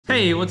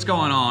Hey, what's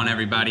going on,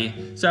 everybody?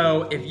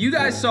 So if you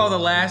guys saw the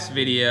last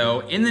video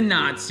in the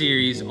knot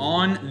series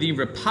on the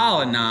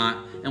Rapala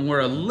knot and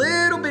were a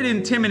little bit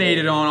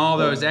intimidated on all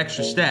those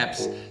extra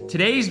steps,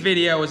 today's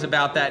video is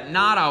about that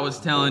knot I was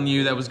telling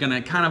you that was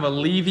gonna kind of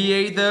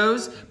alleviate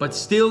those, but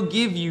still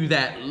give you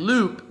that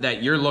loop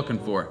that you're looking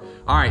for.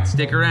 All right,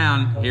 stick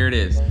around, here it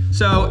is.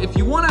 So if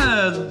you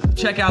wanna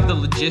check out the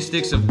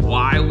logistics of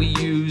why we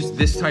use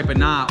this type of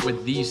knot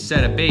with these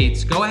set of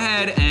baits, go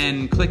ahead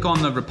and click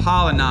on the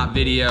Rapala knot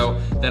video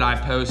that I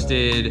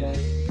posted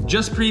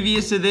just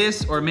previous to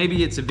this, or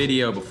maybe it's a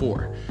video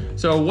before.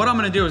 So what I'm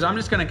gonna do is I'm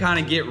just gonna kind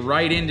of get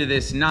right into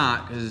this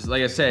knot, because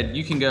like I said,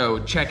 you can go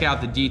check out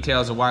the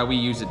details of why we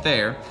use it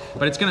there,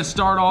 but it's gonna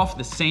start off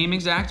the same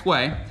exact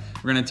way.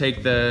 We're gonna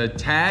take the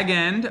tag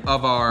end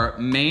of our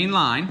main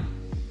line,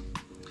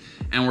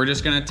 and we're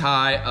just gonna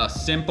tie a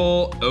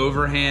simple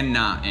overhand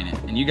knot in it.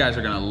 And you guys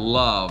are gonna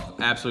love,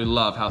 absolutely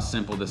love how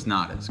simple this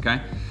knot is, okay?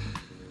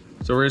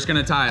 So we're just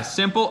gonna tie a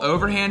simple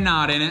overhand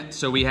knot in it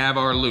so we have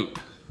our loop,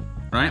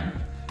 right?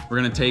 We're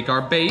gonna take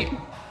our bait,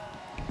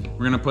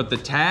 we're gonna put the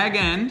tag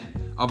end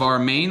of our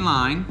main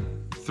line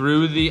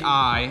through the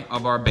eye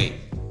of our bait,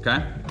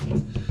 okay?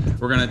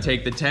 We're gonna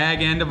take the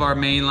tag end of our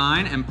main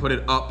line and put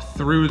it up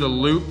through the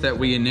loop that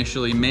we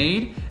initially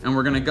made, and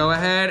we're gonna go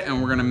ahead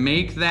and we're gonna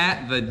make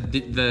that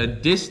the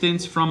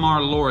distance from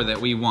our lure that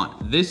we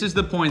want. This is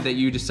the point that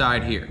you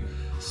decide here.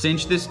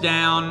 Cinch this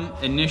down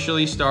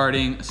initially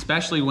starting,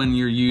 especially when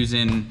you're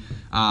using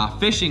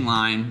fishing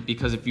line,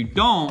 because if you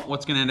don't,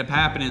 what's gonna end up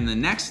happening in the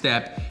next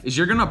step is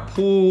you're gonna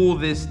pull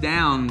this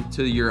down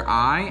to your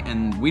eye,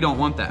 and we don't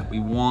want that. We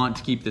want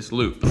to keep this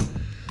loop.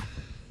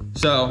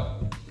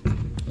 So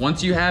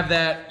once you have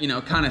that, you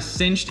know, kind of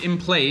cinched in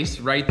place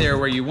right there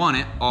where you want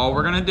it, all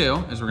we're gonna do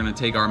is we're gonna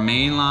take our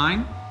main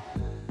line,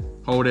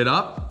 hold it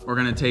up, we're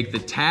gonna take the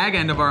tag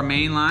end of our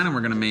main line and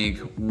we're gonna make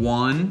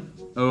one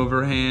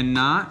overhand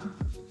knot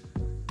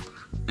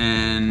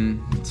and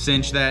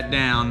cinch that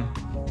down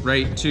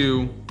right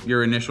to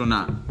your initial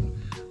knot.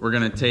 We're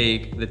gonna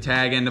take the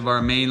tag end of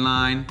our main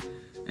line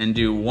and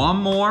do one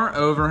more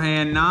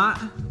overhand knot,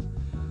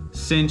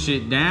 cinch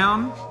it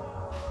down,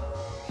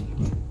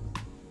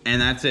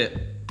 and that's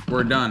it.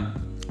 We're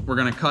done. We're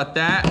gonna cut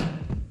that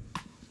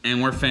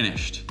and we're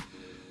finished.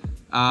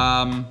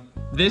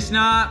 This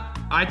knot,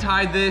 I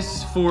tied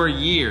this for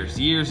years.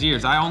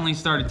 I only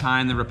started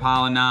tying the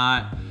Rapala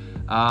knot,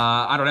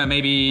 I don't know,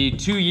 maybe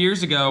 2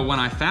 years ago when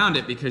I found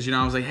it, because, you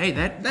know, I was like, hey,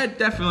 that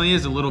definitely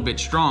is a little bit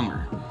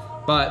stronger.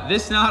 But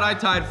this knot I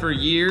tied for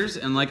years,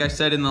 and like I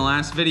said in the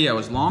last video,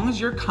 as long as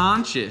you're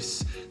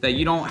conscious that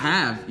you don't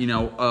have, you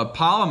know, a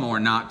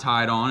Palomar knot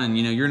tied on, and,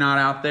 you know, you're not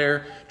out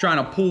there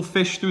trying to pull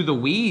fish through the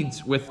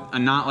weeds with a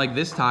knot like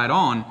this tied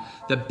on,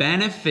 the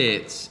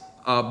benefits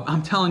of,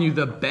 I'm telling you,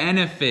 the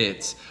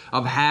benefits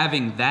of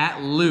having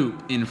that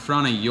loop in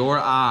front of your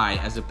eye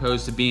as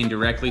opposed to being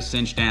directly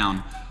cinched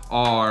down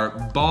are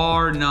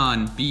bar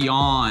none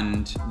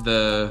beyond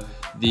the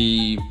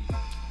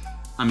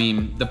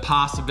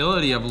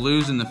possibility of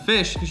losing the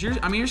fish, because you're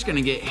just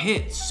gonna get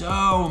hit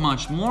so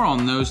much more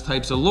on those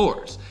types of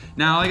lures.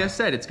 Now, like I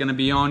said, it's gonna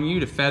be on you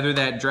to feather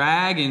that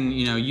drag and,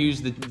 you know,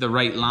 use the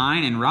right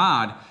line and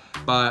rod,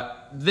 but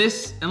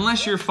this,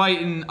 unless you're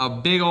fighting a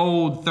big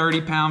old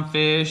 30-pound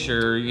fish,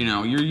 or, you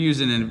know, you're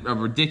using a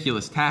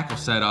ridiculous tackle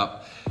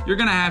setup, you're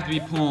gonna have to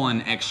be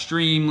pulling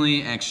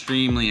extremely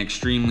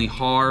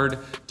hard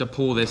to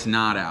pull this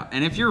knot out.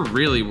 And if you're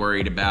really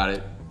worried about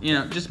it, you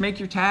know, just make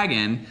your tag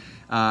end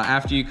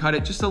after you cut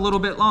it just a little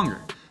bit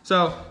longer.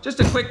 So just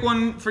a quick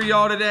one for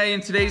y'all today. In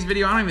today's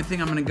video, I don't even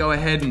think I'm gonna go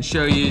ahead and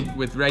show you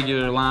with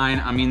regular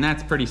line. I mean,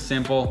 that's pretty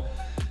simple.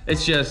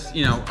 It's just,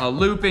 you know, a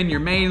loop in your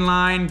main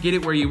line, get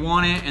it where you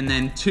want it, and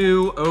then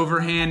 2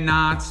 overhand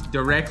knots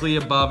directly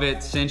above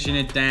it, cinching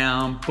it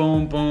down,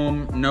 boom,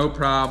 boom, no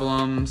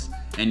problems,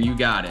 and you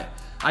got it.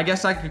 I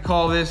guess I could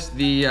call this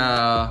the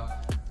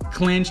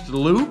clinched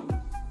loop.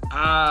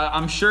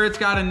 I'm sure it's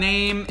got a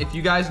name. If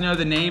you guys know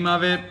the name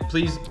of it,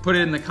 please put it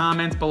in the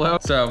comments below.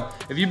 So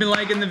if you've been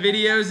liking the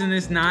videos in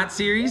this knot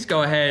series,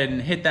 go ahead and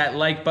hit that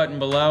like button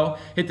below.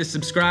 Hit the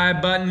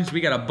subscribe button.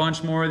 We got a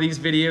bunch more of these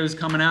videos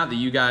coming out that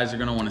you guys are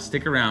gonna wanna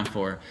stick around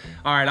for.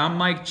 All right, I'm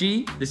Mike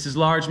G. This is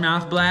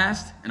Largemouth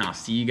Blast, and I'll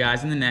see you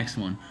guys in the next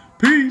one.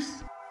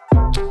 Peace.